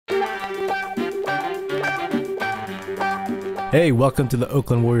Hey, welcome to the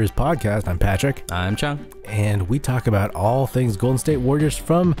Oakland Warriors podcast. I'm Patrick. I'm Chuong. And we talk about all things Golden State Warriors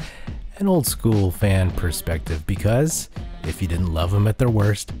from an old school fan perspective, because if you didn't love them at their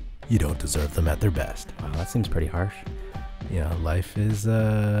worst, you don't deserve them at their best. Wow, that seems pretty harsh. You know, life is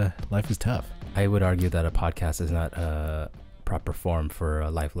tough. I would argue that a podcast is not a proper form for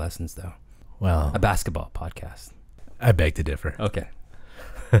life lessons, though. Well, a basketball podcast. I beg to differ. Okay.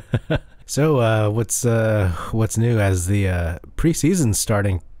 So what's new as the preseason's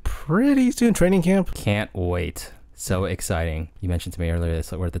starting pretty soon? Training camp. Can't wait. So exciting. You mentioned to me earlier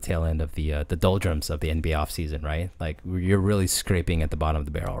that we're at the tail end of the doldrums of the NBA offseason, right? Like, you're really scraping at the bottom of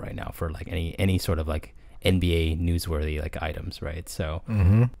the barrel right now for like any sort of like NBA newsworthy like items, right? So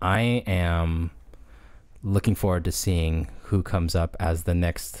I am looking forward to seeing who comes up as the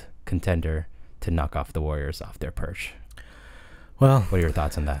next contender to knock off the Warriors off their perch. Well, what are your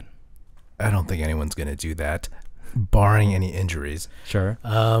thoughts on that? I don't think anyone's going to do that, barring any injuries. Sure.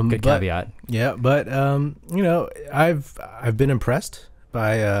 Good caveat. Yeah, but you know, I've been impressed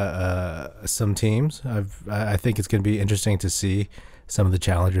by some teams. I think it's going to be interesting to see some of the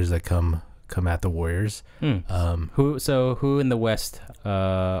challengers that come at the Warriors. Who in the West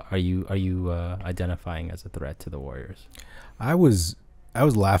are you identifying as a threat to the Warriors? I was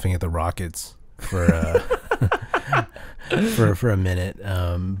laughing at the Rockets for for a minute,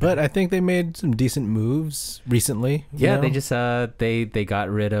 but I think they made some decent moves recently. Yeah, they just they got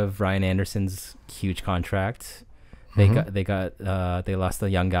rid of Ryan Anderson's huge contract. They lost the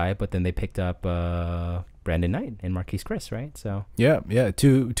young guy, but then they picked up Brandon Knight and Marquise Chris, right? So yeah,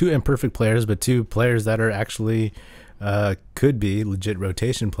 two imperfect players, but two players that are actually could be legit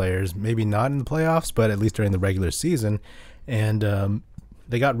rotation players. Maybe not in the playoffs, but at least during the regular season. And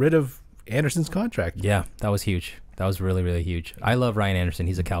they got rid of Anderson's contract. Yeah, that was huge. That was really, really huge. I love Ryan Anderson.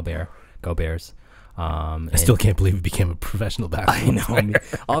 He's a Cal Bear. Go Bears. I still can't believe he became a professional basketball player.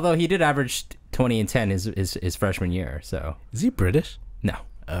 Although he did average 20 and 10 his freshman year. So is he British? No.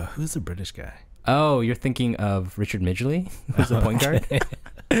 Who's the British guy? Oh, you're thinking of Richard Midgley, who's the point guard?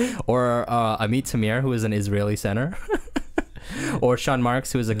 Or Amit Tamir, who is an Israeli center? Or Sean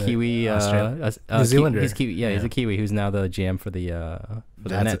Marks, who is a Kiwi, New Zealander. He's Kiwi. Yeah, he's a Kiwi who's now the GM for the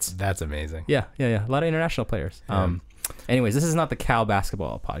Nets. That's amazing. Yeah. A lot of international players. Yeah. Anyways, this is not the Cal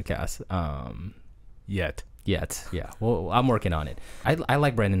basketball podcast. Yet. Yeah. Well, I'm working on it. I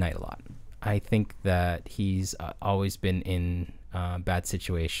like Brandon Knight a lot. I think that he's always been in bad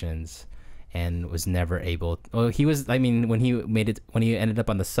situations and was never able. Well, he was. I mean, when he ended up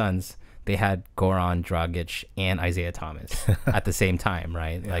on the Suns, they had Goran Dragic and Isaiah Thomas at the same time,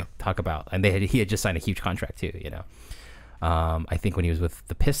 right? Yeah. Like, talk about, and he had just signed a huge contract too, you know. I think when he was with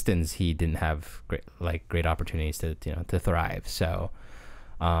the Pistons, he didn't have great opportunities to thrive. So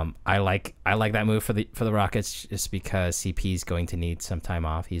I like that move for the Rockets, just because CP's going to need some time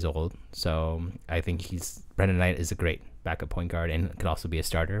off. He's old, so I think Brandon Knight is a great backup point guard and could also be a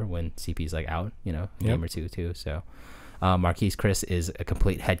starter when CP's like out, you know, a game or two too. So. Marquise Chris is a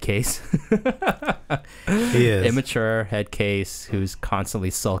complete head case. He is. Immature head case who's constantly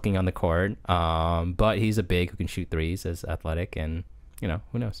sulking on the court. But he's a big who can shoot threes, is athletic, and, you know,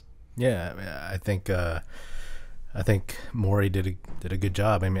 who knows? Yeah, I think Morey did a good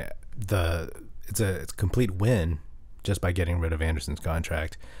job. I mean, it's a complete win just by getting rid of Anderson's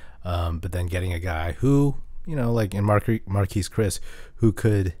contract. But then getting a guy who, you know, like in Marquise Chris, who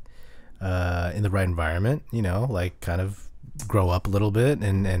could in the right environment, you know, like kind of grow up a little bit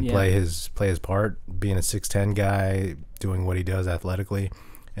and play his part, being a 6'10" guy, doing what he does athletically.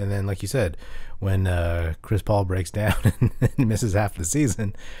 And then, like you said, when Chris Paul breaks down and misses half the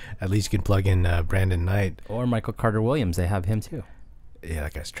season, at least you can plug in Brandon Knight or Michael Carter Williams. They have him too. Yeah,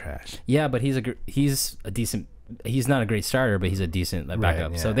 that guy's trash. Yeah, but he's a decent. He's not a great starter, but he's a decent backup.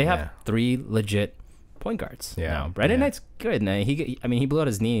 Right, yeah, so they have three legit point guards. Yeah, now. Brandon Knight's good. Now, he blew out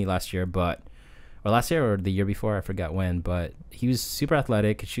his knee last year, or the year before, I forgot when, but he was super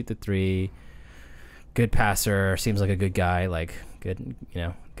athletic, could shoot the three, good passer, seems like a good guy, like good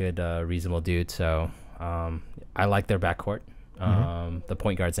reasonable dude. So I like their backcourt. The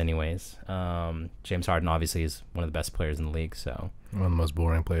point guards anyways. James Harden obviously is one of the best players in the league, so one of the most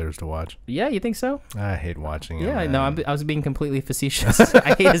boring players to watch. Yeah, you think so? I hate watching him. Yeah, no, I was being completely facetious.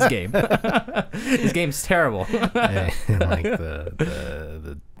 I hate his game. His game's terrible. I like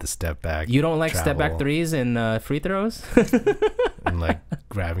the step back. You don't like step back threes and free throws? And like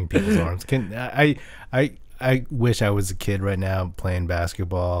grabbing people's arms. I wish I was a kid right now playing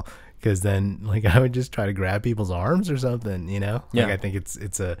basketball, because then like I would just try to grab people's arms or something, you know? Yeah. Like, I think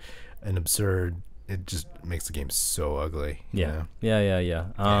it's an absurd. It just makes the game so ugly. Yeah. You know? Yeah.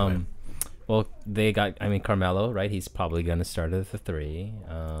 Anyway. Well, they got, I mean, Carmelo, right? He's probably going to start at the 3.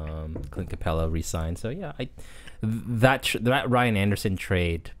 Clint Capella re-signed. So, yeah, that Ryan Anderson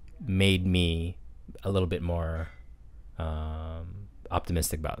trade made me a little bit more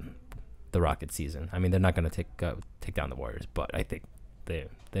optimistic about the Rockets season. I mean, they're not going to take down the Warriors, but I think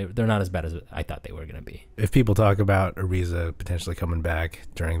they're not as bad as I thought they were going to be. If people talk about Ariza potentially coming back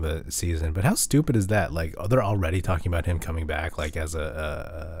during the season, but how stupid is that? Like, they're already talking about him coming back, like as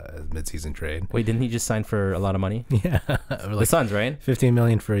a mid-season trade. Wait, didn't he just sign for a lot of money? Yeah, like the Suns, right? $15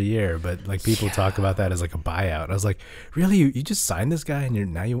 million for a year, but like people talk about that as like a buyout. I was like, really? You just signed this guy,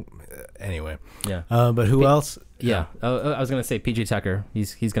 and anyway. Yeah. But who else? Yeah, I was gonna say PJ Tucker.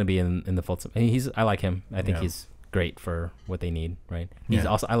 He's gonna be in the full team. I like him. I think he's great for what they need, right? He's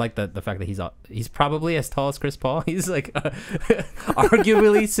also, I like the fact that he's probably as tall as Chris Paul. He's like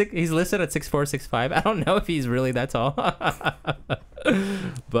arguably he's listed at 6'4", 6'5". I don't know if he's really that tall.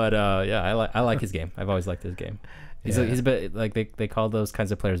 But yeah, I like his game. I've always liked his game. He's a bit like they call those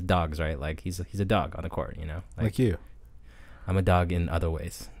kinds of players dogs, right? Like he's a dog on the court, you know? Like you. I'm a dog in other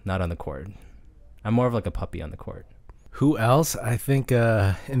ways, not on the court. I'm more of like a puppy on the court. Who else? I think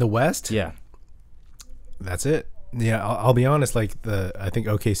in the West? Yeah. That's it. Yeah, I'll be honest. Like I think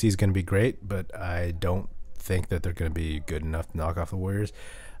OKC is going to be great, but I don't think that they're going to be good enough to knock off the Warriors.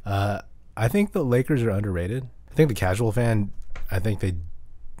 I think the Lakers are underrated. I think the casual fan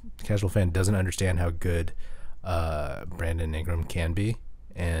doesn't understand how good Brandon Ingram can be,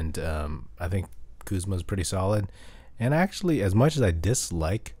 and I think Kuzma's pretty solid. And actually, as much as I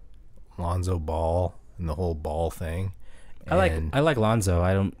dislike Lonzo Ball and the whole Ball thing, I like Lonzo.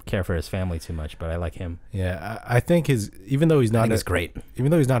 I don't care for his family too much, but I like him. Yeah, I think even though he's not great.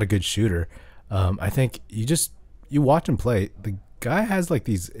 Even though he's not a good shooter, I think you watch him play. The guy has like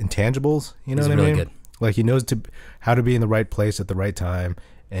these intangibles. You know what I mean? Good. Like he knows how to be in the right place at the right time,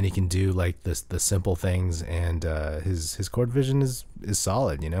 and he can do like the simple things. And his court vision is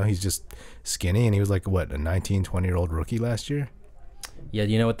solid. You know, he's just skinny, and he was like what, a 19, 20-year-old rookie last year. Yeah,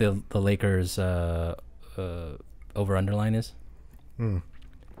 you know what the Lakers over underline is?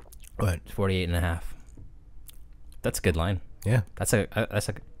 What? 48.5. That's a good line. Yeah, that's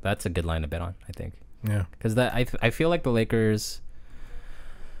a good line to bet on, I think. Yeah, because I feel like the Lakers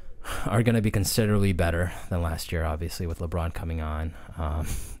are going to be considerably better than last year, obviously with LeBron coming on.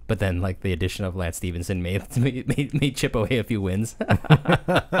 But then like the addition of Lance Stevenson made chip away a few wins.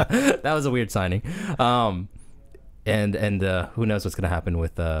 That was a weird signing. And who knows what's going to happen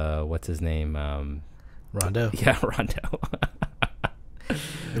with what's his name? Rondo. Yeah, Rondo.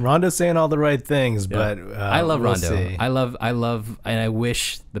 Rondo's saying all the right things, but I love Rondo. See. I love, and I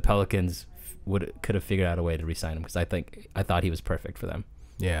wish the Pelicans could have figured out a way to re-sign him, because I thought he was perfect for them.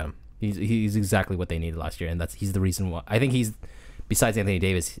 Yeah, he's exactly what they needed last year, and he's the reason why. I think he's, besides Anthony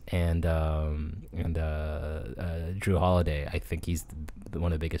Davis and Drew Holiday, I think he's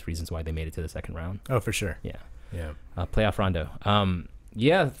one of the biggest reasons why they made it to the second round. Oh, for sure. Yeah. Yeah. Playoff Rondo.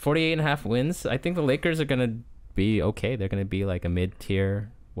 Yeah, 48.5 wins. I think the Lakers are going to be okay. They're going to be like a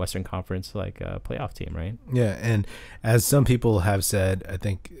mid-tier Western Conference playoff team, right? Yeah, and as some people have said, I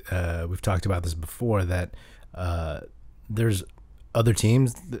think we've talked about this before, that there's other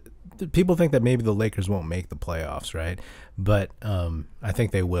teams. People think that maybe the Lakers won't make the playoffs, right? But I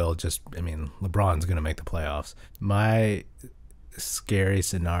think they will. LeBron's going to make the playoffs. My scary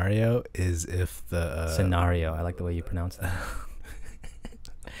scenario is if the scenario. I like the way you pronounce that.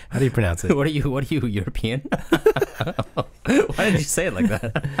 How do you pronounce it? What are you, European? Why did you say it like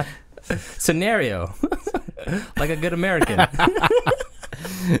that? Scenario. Like a good American.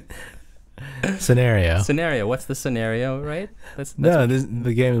 Scenario. What's the scenario, right? That's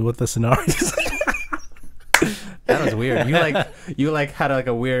the game is what the scenario is. That was weird. You had like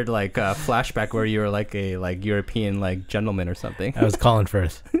a weird flashback where you were like a European gentleman or something. I was Colin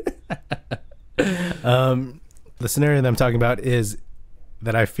Firth. The scenario that I'm talking about is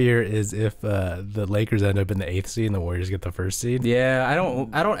that I fear is if the Lakers end up in the 8th seed and the Warriors get the 1st seed. Yeah, I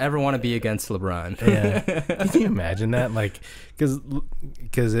don't ever want to be against LeBron. Yeah, can you imagine that? Like, because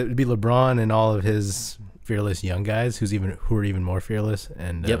it would be LeBron and all of his fearless young guys who are even more fearless,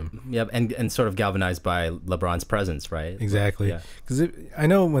 and yep, and sort of galvanized by LeBron's presence, right? Exactly. Because I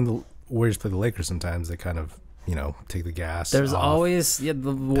know when the Warriors play the Lakers, sometimes they kind of take the gas. There's off, always the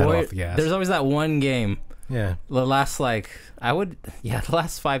gas. There's always that one game. Yeah. The last the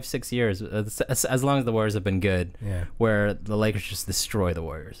last 5-6 years, as long as the Warriors have been good, where the Lakers just destroy the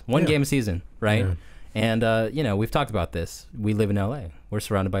Warriors. One game a season, right? Yeah. And we've talked about this. We live in LA. We're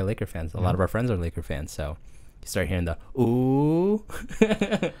surrounded by Laker fans. A lot of our friends are Laker fans, so you start hearing the ooh.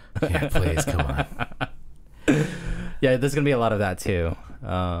 Yeah, please come on. Yeah, there's gonna be a lot of that too.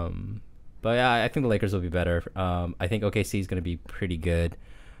 But yeah, I think the Lakers will be better. I think OKC is going to be pretty good.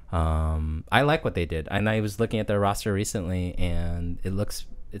 I like what they did, and I was looking at their roster recently, and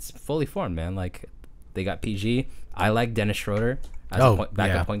it's fully formed, man. Like they got PG. I like Dennis Schroeder as a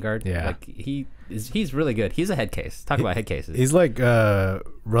backup point guard. Yeah, like he's really good. He's a head case. Talk about head cases. He's like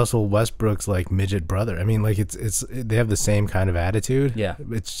Russell Westbrook's like midget brother. I mean, like they have the same kind of attitude. Yeah,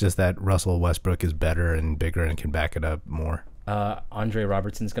 it's just that Russell Westbrook is better and bigger and can back it up more. Andre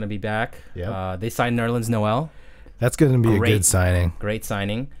Robertson's going to be back. Yeah, they signed Nerlens Noel. That's going to be a good signing. Great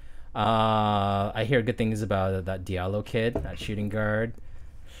signing. I hear good things about that Diallo kid, that shooting guard.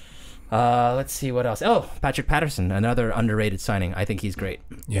 Let's see what else. Oh, Patrick Patterson, another underrated signing. I think he's great.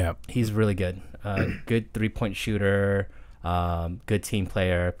 Yeah, he's really good. Good 3-point shooter. Good team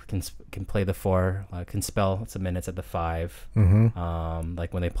player. Can play the 4. Can spell some minutes at the 5. Mm-hmm.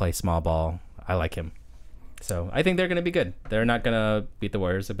 Like when they play small ball. I like him. So I think they're going to be good. They're not going to beat the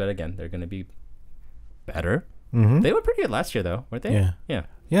Warriors, but again, they're going to be better. Mm-hmm. They were pretty good last year, though, weren't they? Yeah.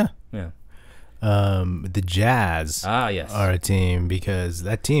 The Jazz are a team because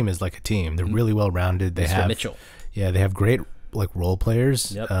that team is like a team. They're really well rounded. They have Mitchell. Yeah, they have great like role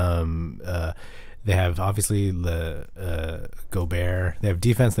players. Yep. They have obviously the Gobert. They have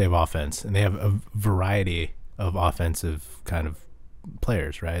defense. They have offense, and they have a variety of offensive kind of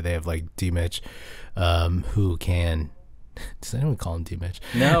players. Right? They have like D-Mitch, who can. Does anyone call him D-Mitch?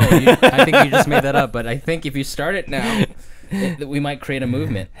 No, I think you just made that up. But I think if you start it now, we might create a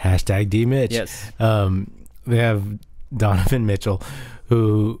movement. Hashtag D-Mitch. Yes. They have Donovan Mitchell,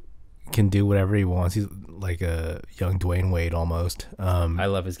 who can do whatever he wants. He's like a young Dwayne Wade almost. I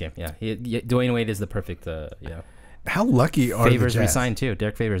love his game. Yeah, Dwayne Wade is the perfect. How lucky are Favors the Jazz? resigned too.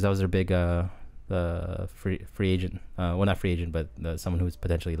 Derek Favors, that was their big free agent. Well, not free agent, but someone who's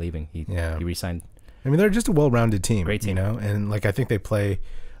potentially leaving. He resigned. I mean, they're just a well-rounded team. Great team, and like I think they play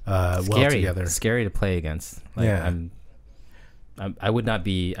well together. Scary to play against. Like, yeah, I would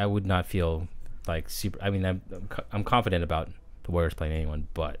not feel like super. I mean, I'm confident about the Warriors playing anyone,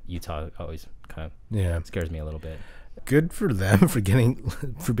 but Utah always kind of scares me a little bit. Good for them for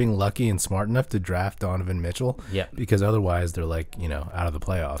being lucky and smart enough to draft Donovan Mitchell. Yeah, because otherwise they're like out of the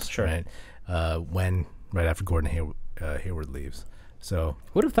playoffs. Sure. Right. Right after Gordon Hayward leaves. So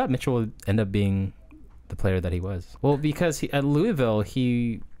who would have thought Mitchell would end up being the player that he was? Well, because at Louisville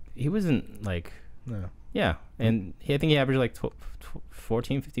he wasn't like yeah, and I think he averaged like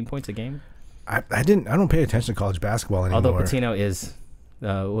 14, 15 points a game. I don't pay attention to college basketball anymore. Although Pitino is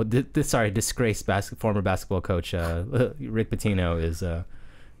disgraced former basketball coach Rick Pitino is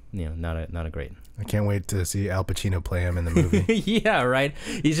not a great. I can't wait to see Al Pacino play him in the movie. Yeah, right.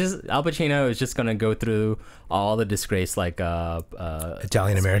 Al Pacino is just gonna go through all the disgrace like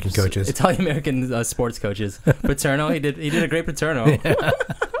Italian American coaches, Italian American sports coaches. Paterno, he did a great Paterno. Yeah.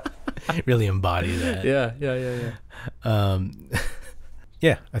 Really embody that.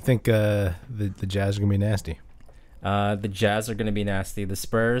 Yeah. I think the Jazz are gonna be nasty. The Jazz are gonna be nasty. The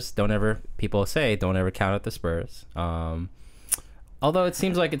Spurs, people say don't ever count out the Spurs. Although it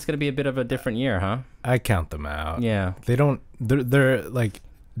seems like it's going to be a bit of a different year, huh? I count them out. Yeah. They're like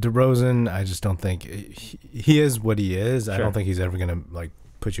DeRozan. I just don't think he is what he is. Sure. I don't think he's ever going to like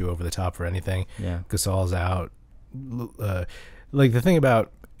put you over the top for anything. Yeah. Gasol's out. Like the thing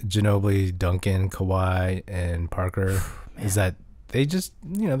about Ginobili, Duncan, Kawhi, and Parker is that they just,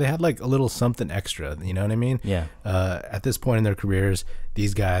 they had like a little something extra. You know what I mean? Yeah. At this point in their careers,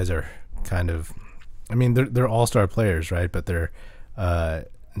 these guys are kind of, I mean, they're all-star players, right? But they're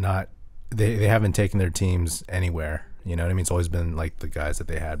not. They haven't taken their teams anywhere. You know what I mean? It's always been like the guys that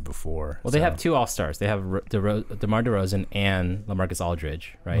they had before. Well, they have 2 all-stars. They have DeMar DeRozan and LaMarcus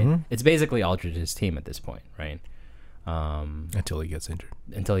Aldridge, right? Mm-hmm. It's basically Aldridge's team at this point, right? Until he gets injured.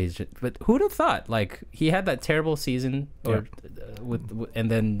 But who would have thought? Like he had that terrible season, and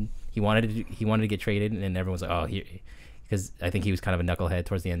then he wanted to get traded, and everyone's like, because I think he was kind of a knucklehead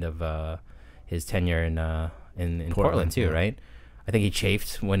towards the end of his tenure in Portland too, right? I think he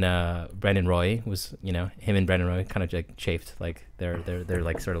chafed when Brandon Roy was, him and Brandon Roy kind of like chafed like their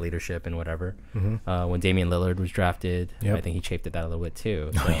like sort of leadership and whatever. Mm-hmm. When Damian Lillard was drafted, I think he chafed at that a little bit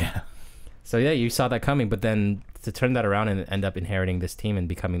too. So you saw that coming, but then to turn that around and end up inheriting this team and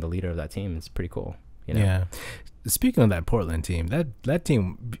becoming the leader of that team is pretty cool. Yeah. Speaking of that Portland team, that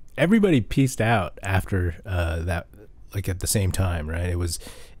team, everybody pieced out after that, like at the same time, right? It was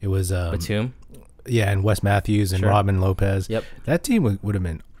Batum. Yeah, and Wes Matthews and Robin Lopez. Yep. That team would have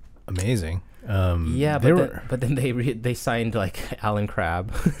been amazing. But then they signed like Alan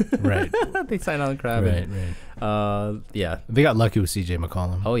Crabb. Right. They signed Alan Crabb. Right. Yeah. They got lucky with CJ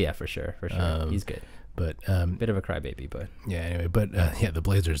McCollum. Oh yeah, for sure. He's good. But bit of a crybaby, but yeah. Anyway, but the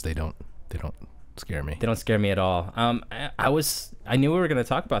Blazers, they don't They don't scare me. They don't scare me at all. I knew we were going to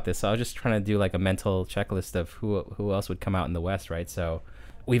talk about this, so I was just trying to do like a mental checklist of who else would come out in the West, right? So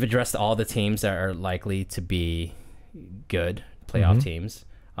we've addressed all the teams that are likely to be good playoff teams.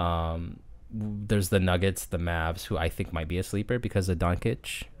 There's the Nuggets, the Mavs, who I think might be a sleeper because of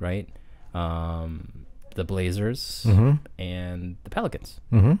Doncic, right? The Blazers and the Pelicans.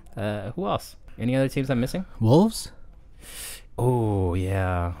 Who else? Any other teams I'm missing? Wolves? Oh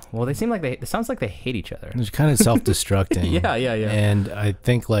yeah. Well, they seem like it sounds like they hate each other. It's kind of self-destructing. Yeah. And I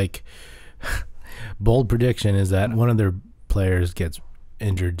think like bold prediction is that one of their players gets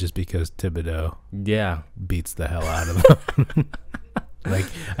injured just because Thibodeau beats the hell out of them. Like,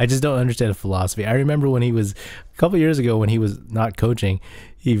 I just don't understand the philosophy. I remember when he was a couple years ago when he was not coaching,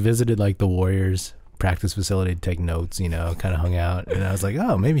 he visited like the Warriors practice facility to take notes, kind of hung out, and I was like,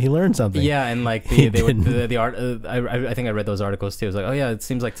 oh, maybe he learned something. Yeah, and like the art. I think I read those articles too. It was like, oh yeah, it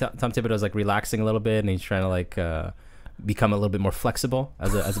seems like Tom Thibodeau's like relaxing a little bit, and he's trying to like become a little bit more flexible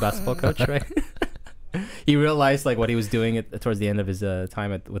as a basketball coach, right? He realized like what he was doing towards the end of his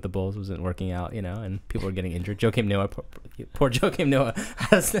time with the Bulls wasn't working out, and people were getting injured. Joakim Noah, poor Joakim Noah,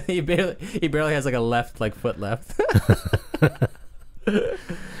 he barely has like a left foot left.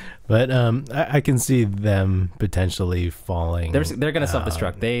 But I can see them potentially falling. They're going to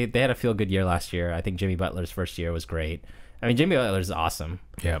self-destruct. They had a feel-good year last year. I think Jimmy Butler's first year was great. I mean, Jimmy Butler's awesome.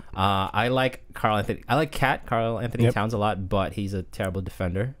 Yeah. I like Carl Anthony Towns a lot, but he's a terrible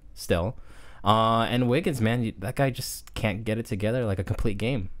defender still. And Wiggins, man, that guy just can't get it together like a complete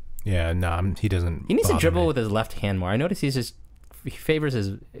game. Yeah, no, he doesn't. He needs to dribble with his left hand more. I notice he favors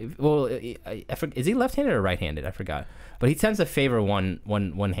his. Well, is he left-handed or right-handed? I forgot. But he tends to favor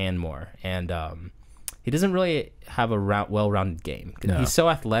one hand more, and he doesn't really have a well-rounded game. No. He's so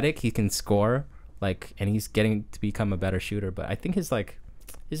athletic, he can score, and he's getting to become a better shooter. But I think his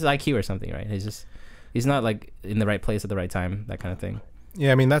IQ or something, right? He's not like in the right place at the right time, that kind of thing.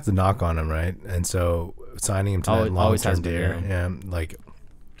 Yeah, I mean that's the knock on him, right? And so signing him to that long-term deal,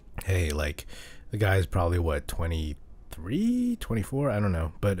 hey, like the guy's probably what 23, 24, I don't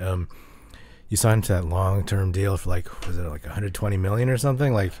know, but you signed him to that long-term deal for was it like 120 million or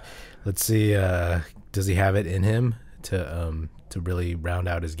something? Like, let's see, does he have it in him to really round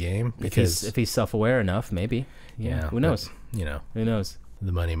out his game? Because if he's self-aware enough, maybe. Yeah. Who knows? Who knows?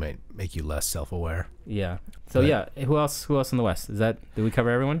 The money might make you less self-aware. Yeah. So who else in the West? Did we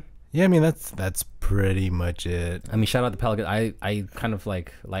cover everyone? Yeah, I mean that's pretty much it. I mean, shout out the Pelicans. I kind of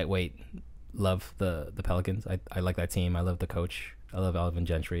like lightweight love the Pelicans. I like that team. I love the coach. I love Alvin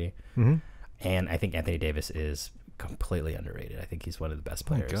Gentry. And I think Anthony Davis is completely underrated. I think he's one of the best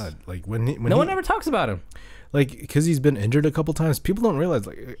players. Oh my God. Like no one ever talks about him. Like, because he's been injured a couple times. People don't realize.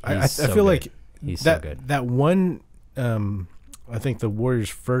 Like, I feel good. like he's so good. That one, I think the Warriors'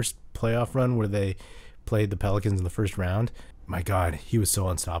 first playoff run where they played the Pelicans in the first round. My God, he was so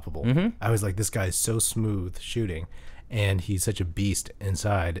unstoppable. I was like, this guy is so smooth shooting, and he's such a beast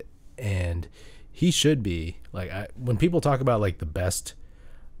inside. And he should be like when people talk about like the best.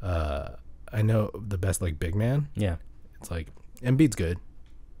 I know the best like big man. Yeah, it's like Embiid's good,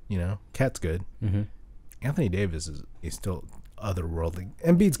 Cat's good. Anthony Davis he's still otherworldly.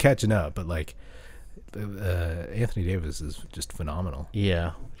 Embiid's catching up, but like Anthony Davis is just phenomenal.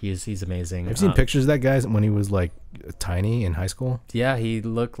 Yeah, he's amazing. Have you seen pictures of that guy when he was like tiny in high school? Yeah, he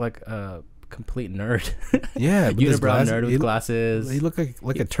looked like a complete nerd. Yeah, unibrow nerd with glasses. He looked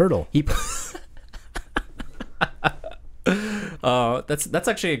like a turtle. Oh, that's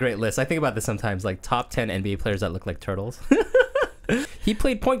actually a great list. I think about this sometimes, like top 10 NBA players that look like turtles. He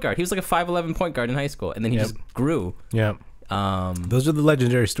played point guard. He was like a 5'11" point guard in high school, and then he just grew. Yeah. Those are the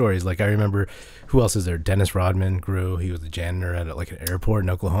legendary stories. Like I remember, who else is there? Dennis Rodman grew. He was a janitor at like an airport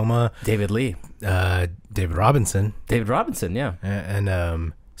in Oklahoma. David Lee. David Robinson. Yeah.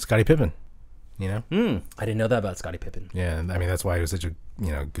 And Scottie Pippen. I didn't know that about Scottie Pippen. Yeah, I mean that's why he was such a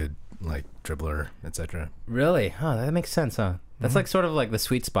good like dribbler, etc. Really? Huh, that makes sense, huh? That's like sort of like the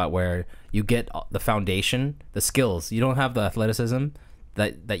sweet spot where you get the foundation, the skills. You don't have the athleticism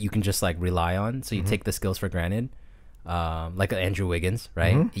that you can just like rely on, so you take the skills for granted. Like Andrew Wiggins,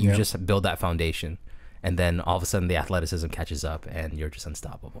 right? You just build that foundation, and then all of a sudden the athleticism catches up, and you're just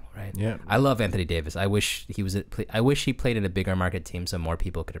unstoppable, right? Yeah. I love Anthony Davis. I wish he played in a bigger market team so more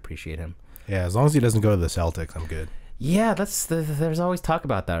people could appreciate him. Yeah, as long as he doesn't go to the Celtics, I'm good. Yeah, there's always talk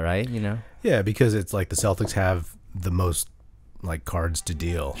about that, right? Yeah, because it's like the Celtics have the most like cards to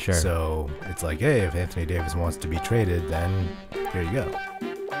deal. Sure. So it's like, hey, if Anthony Davis wants to be traded, then here you go.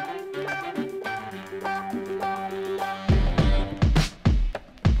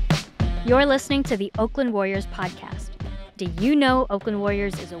 You're listening to the Oakland Warriors podcast. Did you know Oakland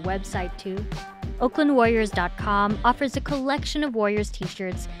Warriors is a website too? OaklandWarriors.com offers a collection of Warriors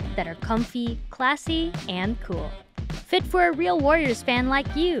t-shirts that are comfy, classy, and cool. Fit for a real Warriors fan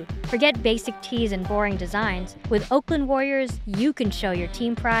like you. Forget basic tees and boring designs. With Oakland Warriors, you can show your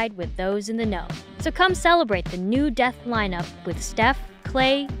team pride with those in the know. So come celebrate the new Death lineup with Steph,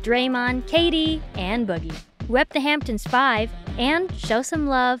 Clay, Draymond, KD, and Boogie. Rep the Hamptons 5 and show some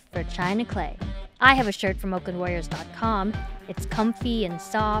love for China Clay. I have a shirt from OaklandWarriors.com. It's comfy and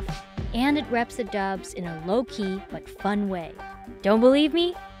soft, and it reps the Dubs in a low-key but fun way. Don't believe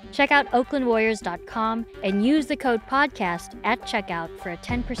me? Check out OaklandWarriors.com and use the code PODCAST at checkout for a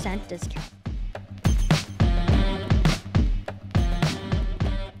 10% discount.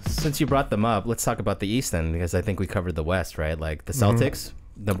 Since you brought them up, let's talk about the East then, because I think we covered the West, right? Like the Celtics,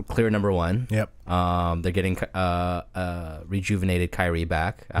 the clear number one. Yep. They're getting rejuvenated Kyrie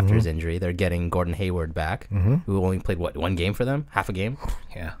back after his injury. They're getting Gordon Hayward back, who only played one game for them, half a game.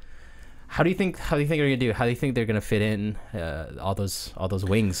 Yeah. How do you think they're gonna do? How do you think they're gonna fit in all those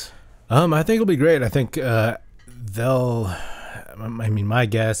wings? I think it'll be great. I think they'll. I mean, my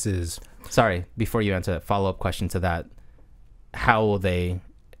guess is. Sorry, before you answer that, follow-up question to that: how will they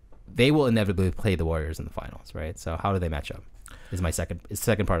will inevitably play the Warriors in the finals, right? So how do they match up? Is my second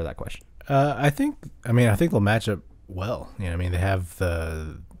part of that question. I think they'll match up well. You know, I mean, they have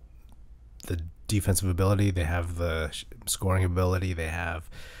the defensive ability, they have the scoring ability, they have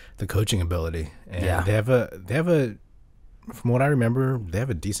the coaching ability, and they have a. From what I remember, they have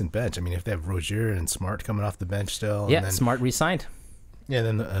a decent bench. I mean, if they have Rozier and Smart coming off the bench still, yeah, and then, Smart re-signed. Yeah,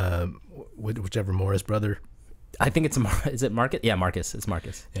 then whichever Morris brother. I think is it Marcus? Yeah, Marcus. It's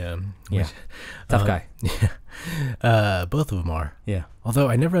Marcus. Yeah. Yeah. Tough guy. Yeah. Both of them are. Yeah. Although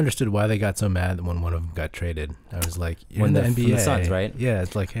I never understood why they got so mad when one of them got traded. I was like, you're in the NBA. From the Suns, right? Yeah,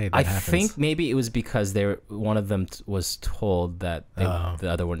 it's like, hey, that happens. I think maybe it was because one of them was told that the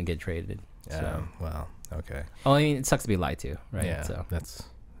other wouldn't get traded. So. Well, okay. Oh, I mean, it sucks to be lied to, right? Yeah, so that's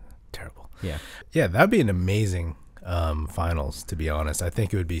terrible. Yeah. Yeah, that'd be an amazing finals, to be honest. I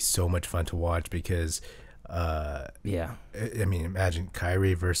think it would be so much fun to watch because... yeah. I mean, imagine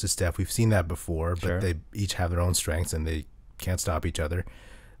Kyrie versus Steph. We've seen that before, but they each have their own strengths and they can't stop each other.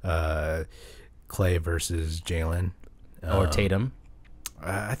 Clay versus Jaylen. Or Tatum.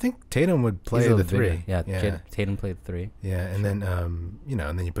 I think Tatum would play the three. Yeah, Tatum played the three. Yeah, and then and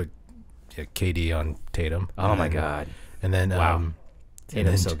then you put KD on Tatum. Oh my God! And then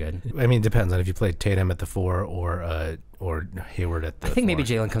Tatum's so good. I mean, it depends on if you play Tatum at the 4 or Hayward at the. I think 4. maybe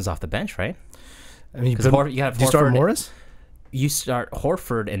Jaylen comes off the bench, right? I mean, you have do you start Morris? You start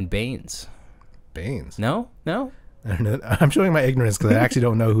Horford and Baines. Baines? No. I don't know. I'm showing my ignorance because I actually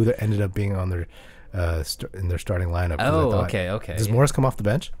don't know who ended up being on their in their starting lineup. Oh, okay. Does Morris come off the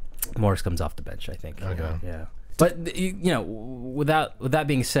bench? Morris comes off the bench, I think. Okay. Yeah. But with that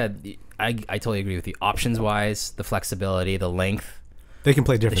being said, I totally agree with you. Options wise, the flexibility, the length, they can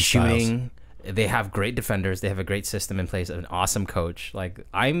play different the shooting. Styles. They have great defenders. They have a great system in place. An awesome coach. Like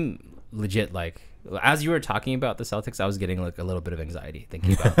I'm legit like. As you were talking about the Celtics, I was getting like a little bit of anxiety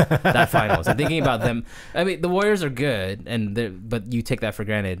thinking about that finals. I'm thinking about them. I mean, the Warriors are good, but you take that for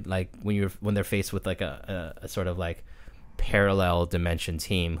granted. Like when they're faced with like a sort of like parallel dimension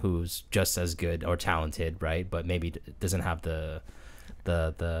team who's just as good or talented, right? But maybe doesn't have the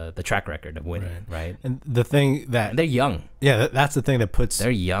track record of winning, right? And the thing that they're young. Yeah, that's the thing that puts they're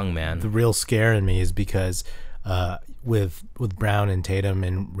young, man. The real scare in me is because with Brown and Tatum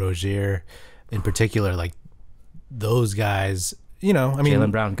and Rozier. In particular, like those guys, I mean,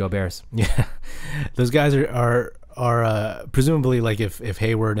 Jaylen Brown, go Bears. Yeah, those guys are presumably like if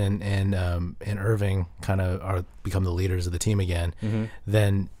Hayward and Irving kind of become the leaders of the team again,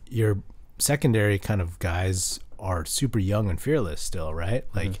 then your secondary kind of guys are super young and fearless still, right?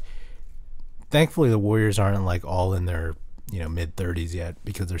 Like, thankfully the Warriors aren't like all in their mid 30s yet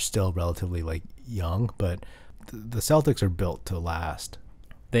because they're still relatively like young, but the Celtics are built to last.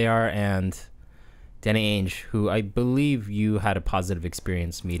 They are, and Danny Ainge, who I believe you had a positive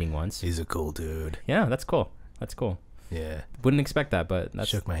experience meeting once. He's a cool dude. Yeah, that's cool. Yeah. Wouldn't expect that, but that's...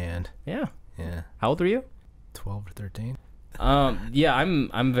 Shook my hand. Yeah. Yeah. How old are you? 12 or 13. Yeah,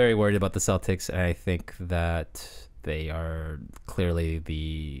 I'm very worried about the Celtics, and I think that they are clearly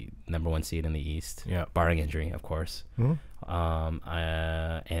the number one seed in the East. Yeah. Barring injury, of course. And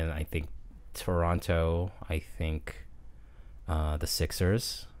I think Toronto, the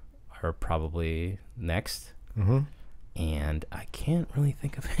Sixers are probably next, and I can't really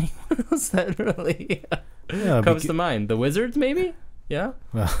think of anyone else that really comes to mind. The Wizards, maybe? Yeah.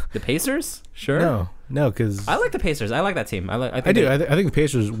 Well, the Pacers, sure. No, because I like the Pacers. I like that team. I think the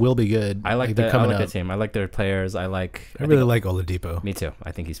Pacers will be good. I like the team. I like their players. I really like Oladipo. Me too.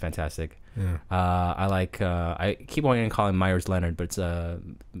 I think he's fantastic. Yeah. I keep wanting to call him Myers Leonard, but it's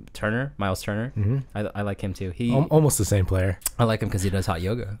Miles Turner. Mm-hmm. I like him too. He almost the same player. I like him because he does hot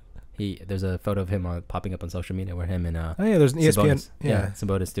yoga. There's a photo of him popping up on social media where him and there's an ESPN.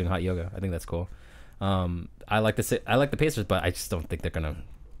 Sabonis doing hot yoga. I think that's cool. I like the Pacers, but I just don't think they're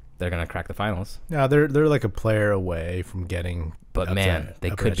gonna crack the finals. No, they're like a player away from getting. But man,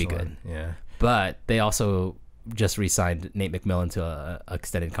 they could be good. Yeah. But they also just re-signed Nate McMillan to a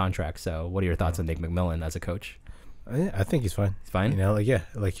extended contract. So, what are your thoughts on Nate McMillan as a coach? I think he's fine. He's fine. You know, he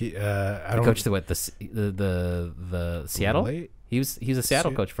coached the Seattle. He was a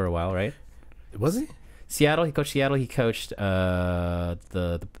Seattle coach for a while, right? Was he? Seattle. He coached Seattle. He coached the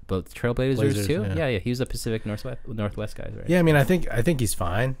both Trailblazers too. Yeah. He was a Pacific Northwest guy, right? Yeah, I mean, I think he's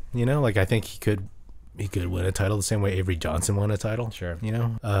fine. You know, like I think he could win a title the same way Avery Johnson won a title. Sure. You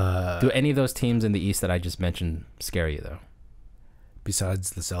know. Do any of those teams in the East that I just mentioned scare you though? Besides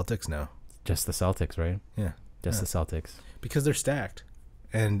the Celtics, no. Just the Celtics, right? Yeah. The Celtics. Because they're stacked,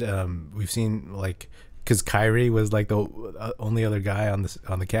 and we've seen because Kyrie was like the only other guy on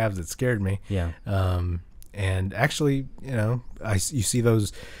the Cavs that scared me. Yeah. And actually, you know, you see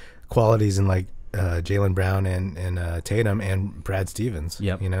those qualities in Jaylen Brown and Tatum and Brad Stevens.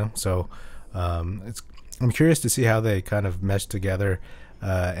 Yep. You know, so I'm curious to see how they kind of mesh together,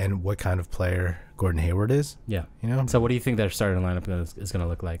 and what kind of player Gordon Hayward is. Yeah. You know. So what do you think their starting lineup is going to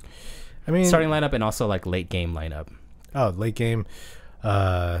look like? I mean, starting lineup and also late game lineup. Oh, late game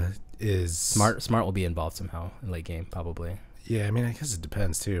is Smart will be involved somehow in late game probably. Yeah, I mean, I guess it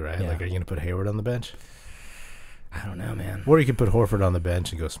depends too, right? Yeah. Like, are you going to put Hayward on the bench? I don't know, man. Or you could put Horford on the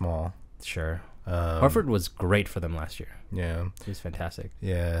bench and go small. Sure. Horford was great for them last year. Yeah. He was fantastic.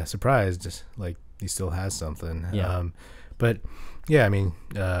 Yeah, surprised. Just he still has something. Yeah. But yeah, I mean,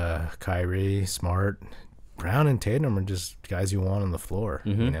 Kyrie, Smart, Brown, and Tatum are just guys you want on the floor,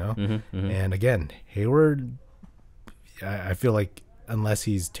 you know? Mm-hmm, mm-hmm. And again, Hayward, I feel like unless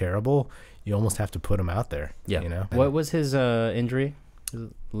he's terrible, you almost have to put him out there. Yeah. You know? What was his injury? His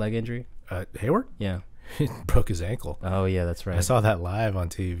leg injury? Hayward? Yeah. He broke his ankle. Oh, yeah, that's right. I saw that live on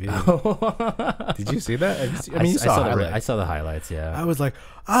TV. Did you see that? You saw highlights. I saw the highlights, yeah. I was like,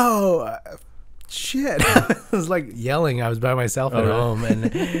 oh, shit. I was like yelling. I was by myself at home,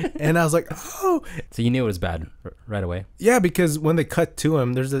 and I was like, oh. So you knew it was bad right away? Yeah, because when they cut to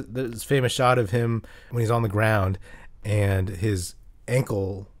him, there's this famous shot of him when he's on the ground and his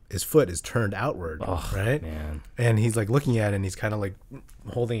foot is turned outward, right? Man. And he's like looking at it, and he's kind of like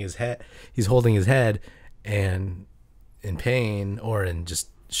holding his head. He's holding his head and in pain or in just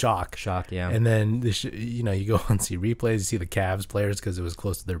shock, yeah. And then you go and see replays, you see the Cavs players, because it was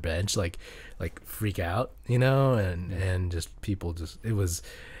close to their bench, like freak out, and just people it was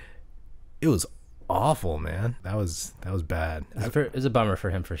awful, man. That was bad. It was a bummer for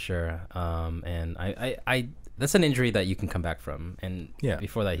him for sure. And I that's an injury that you can come back from, and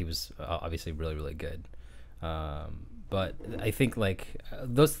before that he was obviously really, really good. But I think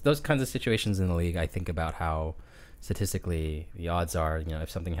those kinds of situations in the league, I think about how statistically the odds are, if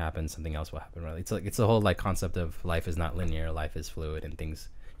something happens, something else will happen, right? It's the whole concept of life is not linear, life is fluid, and things,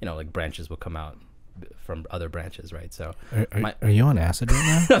 branches will come out from other branches, right? So are you on acid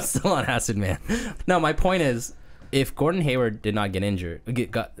right now? I'm still on acid, man. No, my point is, if Gordon Hayward did not get injured,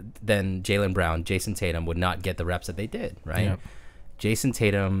 then Jaylen Brown, Jason Tatum would not get the reps that they did, right? Yep. Jason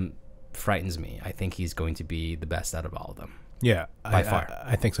Tatum frightens me. I think he's going to be the best out of all of them. Yeah, by far.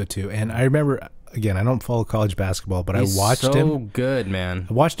 I think so too. And I remember, again, I don't follow college basketball, but he's I watched him. So good, man.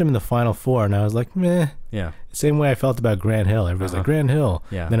 I watched him in the Final Four, and I was like, meh. Yeah. Same way I felt about Grant Hill. Everybody's like, Grant Hill.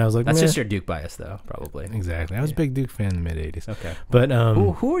 Yeah. Then I was like, that's meh. just your Duke bias, though, probably. Exactly. I was a big Duke fan in the mid '80s. Okay. But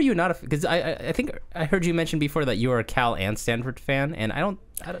who are you not? Because I think I heard you mention before that you are a Cal and Stanford fan, and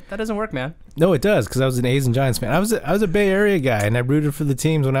that doesn't work, man. No, it does, because I was an A's and Giants fan. I was a Bay Area guy, and I rooted for the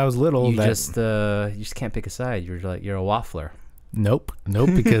teams when I was little. You just can't pick a side. You're a waffler. Nope,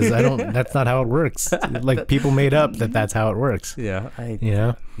 because I don't. That's not how it works. Like, people made up that's how it works. Yeah,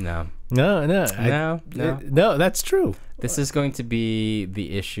 No, that's true. This is going to be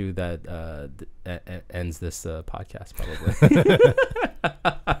the issue that ends this podcast, probably.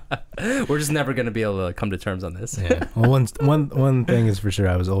 We're just never going to be able to come to terms on this. Yeah. Well, one thing is for sure,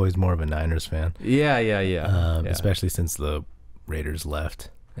 I was always more of a Niners fan. Yeah. Especially since the Raiders left,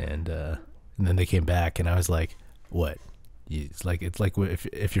 and then they came back, and I was like, what? It's like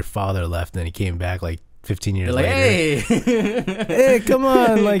if your father left and he came back like 15 years They're like, later. hey, Hey, come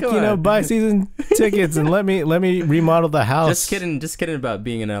on, like Come on. buy season tickets and let me remodel the house. just kidding about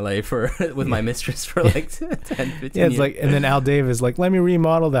being in LA with my mistress for like 10, 15 Yeah, it's years. like, and then Al Davis like, let me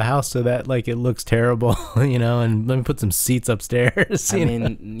remodel the house so that like it looks terrible, and let me put some seats upstairs. I you know?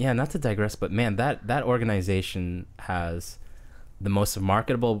 mean, yeah, not to digress, but man, that organization has the most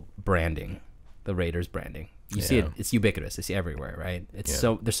marketable branding, the Raiders branding. You see it; it's ubiquitous. It's everywhere, right?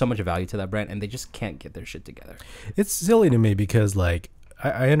 There's so much value to that brand, and they just can't get their shit together. It's silly to me because like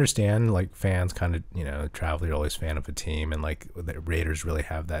I understand like fans kind of travel. You're always fan of a team, and like the Raiders really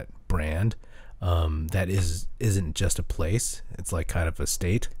have that brand. That isn't just a place. It's like kind of a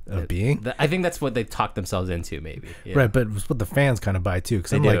state of being. I think that's what they talked themselves into, maybe. Yeah. Right, but it's what the fans kind of buy too.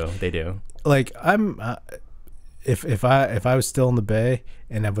 Because They do. Like I'm. If I was still in the Bay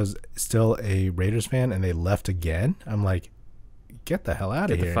and I was still a Raiders fan and they left again, I'm like, get the hell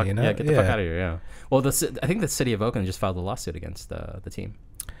out of here. Yeah, get the fuck out of here. Yeah. Well, I think the city of Oakland just filed a lawsuit against the team.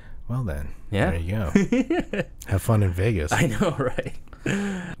 Well then, Yeah. there you go. Have fun in Vegas. I know, right?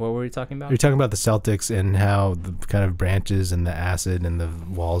 What were we talking about? You're talking about the Celtics and how the kind of branches and the acid and the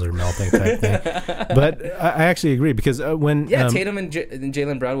walls are melting type thing. But I actually agree because when Tatum and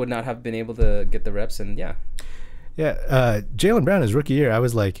Jaylen Brown would not have been able to get the reps, and Jaylen Brown his rookie year, I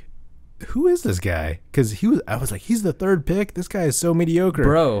was like, who is this guy? Because I was like, he's the third pick. This guy is so mediocre,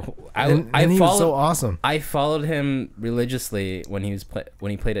 bro. He was so awesome. I followed him religiously when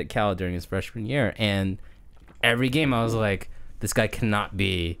he played at Cal during his freshman year, and every game I was like, this guy cannot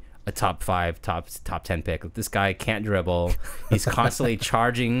be a top 5, top 10 pick. This guy can't dribble. He's constantly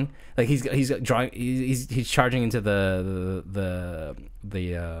charging. Like he's charging into the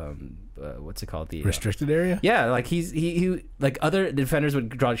what's it called? The restricted area. Yeah, like he like other defenders would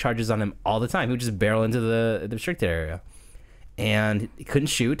draw charges on him all the time. He would just barrel into the restricted area, and he couldn't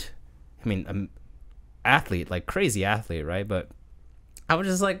shoot. I mean, athlete, like crazy athlete, right? But I was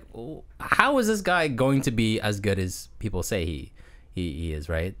just like, how is this guy going to be as good as people say he is,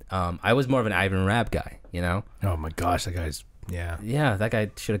 right? I was more of an Ivan Rabb guy, Oh my gosh, that guy's yeah, that guy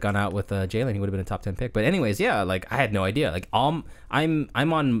should have gone out with Jaylen. He would have been a top 10 pick. But anyways, yeah, like I had no idea. Like I'm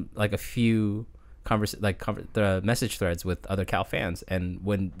on like a few the message threads with other Cal fans, and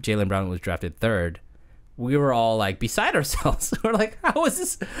when Jaylen Brown was drafted 3rd, we were all like beside ourselves. We're like, how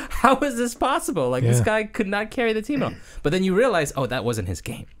is this possible? Like this guy could not carry the team on. But then you realize, oh, that wasn't his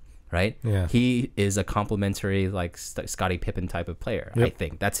game, right? Yeah. He is a complimentary like Scottie Pippen type of player. Yep. I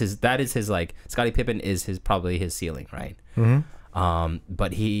think that is his like Scottie Pippen is probably his ceiling, right? Mm-hmm.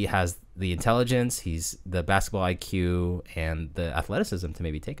 But he has the intelligence, he's the basketball IQ, and the athleticism to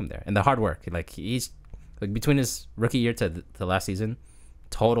maybe take him there, and the hard work. Like he's like between his rookie year to last season,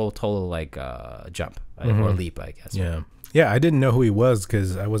 total like jump or leap, I guess. Yeah. I didn't know who he was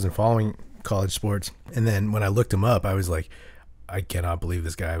because I wasn't following college sports, and then when I looked him up, I was like, I cannot believe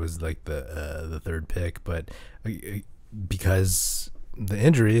this guy was like the 3rd pick. But because the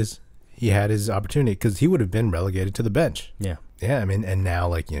injuries, he had his opportunity because he would have been relegated to the bench. Yeah. I mean, and now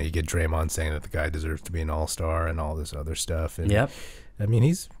like you get Draymond saying that the guy deserves to be an all-star and all this other stuff. And Yep. I mean,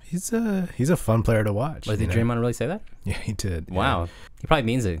 he's a fun player to watch. Did Draymond really say that? Yeah, he did. Wow. He probably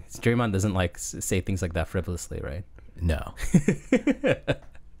means it. Draymond doesn't like say things like that frivolously, right? No.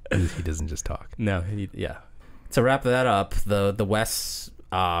 He doesn't just talk. No. Yeah. To wrap that up, the West,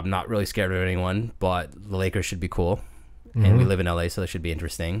 I'm not really scared of anyone, but the Lakers should be cool. And we live in LA, so that should be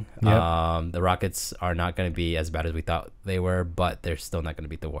interesting. Yep. The Rockets are not going to be as bad as we thought they were, but they're still not going to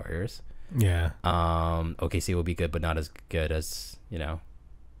beat the Warriors. Yeah. OKC will be good, but not as good as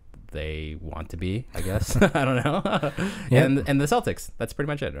they want to be, I guess. I don't know. Yep. And the Celtics. That's pretty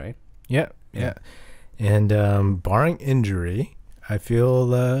much it, right? Yeah. And barring injury, I feel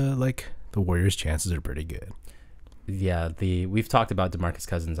like the Warriors' chances are pretty good. Yeah, we've talked about DeMarcus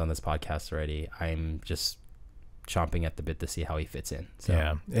Cousins on this podcast already. I'm just chomping at the bit to see how he fits in. So.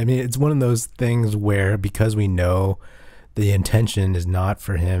 Yeah. I mean, it's one of those things where because we know the intention is not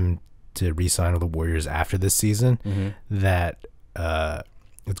for him to re-sign with the Warriors after this season, that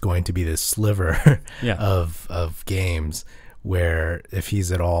it's going to be this sliver of games where if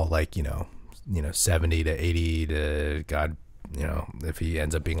he's at all like, 70 to 80 to God, if he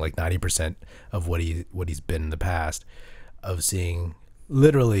ends up being like 90% of what he's been in the past, of seeing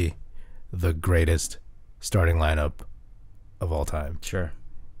literally the greatest starting lineup of all time. Sure.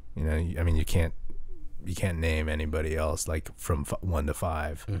 I mean, you can't name anybody else like from 1 to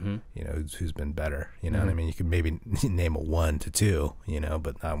 5, who's been better. You know what I mean? You could maybe name a 1 to 2,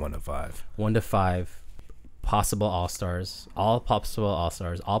 but not 1 to 5. 1 to 5 possible all-stars, all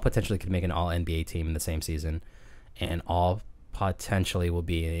potentially could make an all-NBA team in the same season, and all potentially will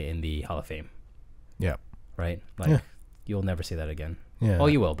be in the Hall of Fame. Yeah. Right? Like, you'll never see that again. Yeah. Oh,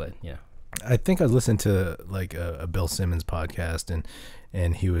 you will, but yeah. I think I listened to like a Bill Simmons podcast,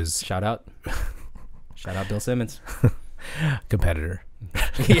 and he was Shout out Bill Simmons. competitor.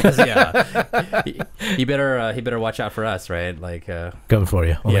 Yes, yeah. He better watch out for us, right? Like Coming for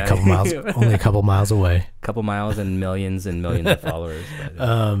you. Only a couple miles away. Couple miles and millions of followers.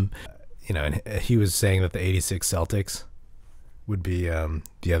 But, you know, and he was saying that the '86 Celtics would be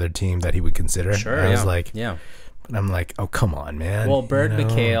the other team that he would consider. Sure. And I was like, I'm like, oh come on, man. Well, Bird,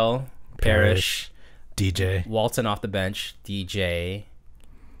 McHale, Parrish, DJ, Walton off the bench, DJ.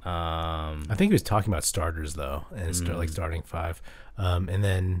 I think he was talking about starters though, and starting five. And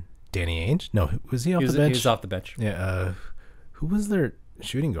then Danny Ainge. No, was he off the bench? He was off the bench. Yeah. Who was their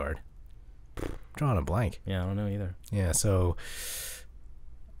shooting guard? Drawing a blank. Yeah, I don't know either. Yeah. So.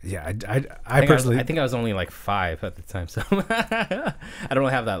 Yeah, I personally. I think I was only like 5 at the time, so I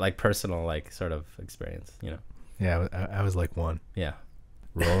don't have that like personal like sort of experience, you know. Yeah, I was like 1. Yeah,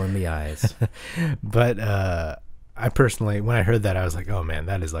 rolling the eyes. But I personally, when I heard that, I was like, oh man,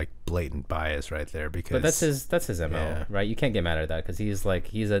 that is like blatant bias right there. Because but that's his MO, right? You can't get mad at that because he's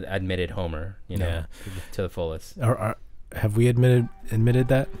an admitted homer, you know, to the fullest. Have we admitted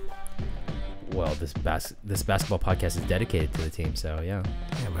that? Well, this basketball podcast is dedicated to the team, so yeah.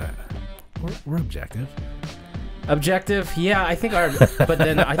 Yeah, but we're objective. Objective, yeah. I think our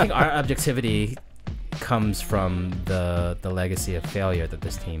objectivity comes from the legacy of failure that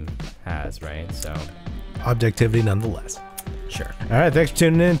this team has, right? So, objectivity, nonetheless. Sure. All right, thanks for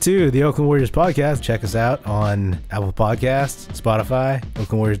tuning in to the Oakland Warriors podcast. Check us out on Apple Podcasts, Spotify,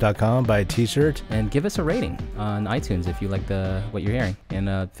 OaklandWarriors.com. Buy a t-shirt. And give us a rating on iTunes if you like what you're hearing.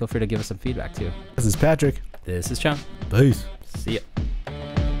 And feel free to give us some feedback, too. This is Patrick. This is Chuong. Peace. See ya.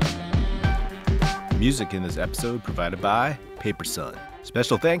 Music in this episode provided by Paper Sun.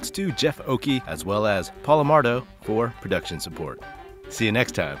 Special thanks to Jeff Oakey as well as Paul Amardo for production support. See you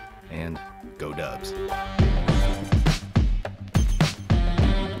next time, and go Dubs.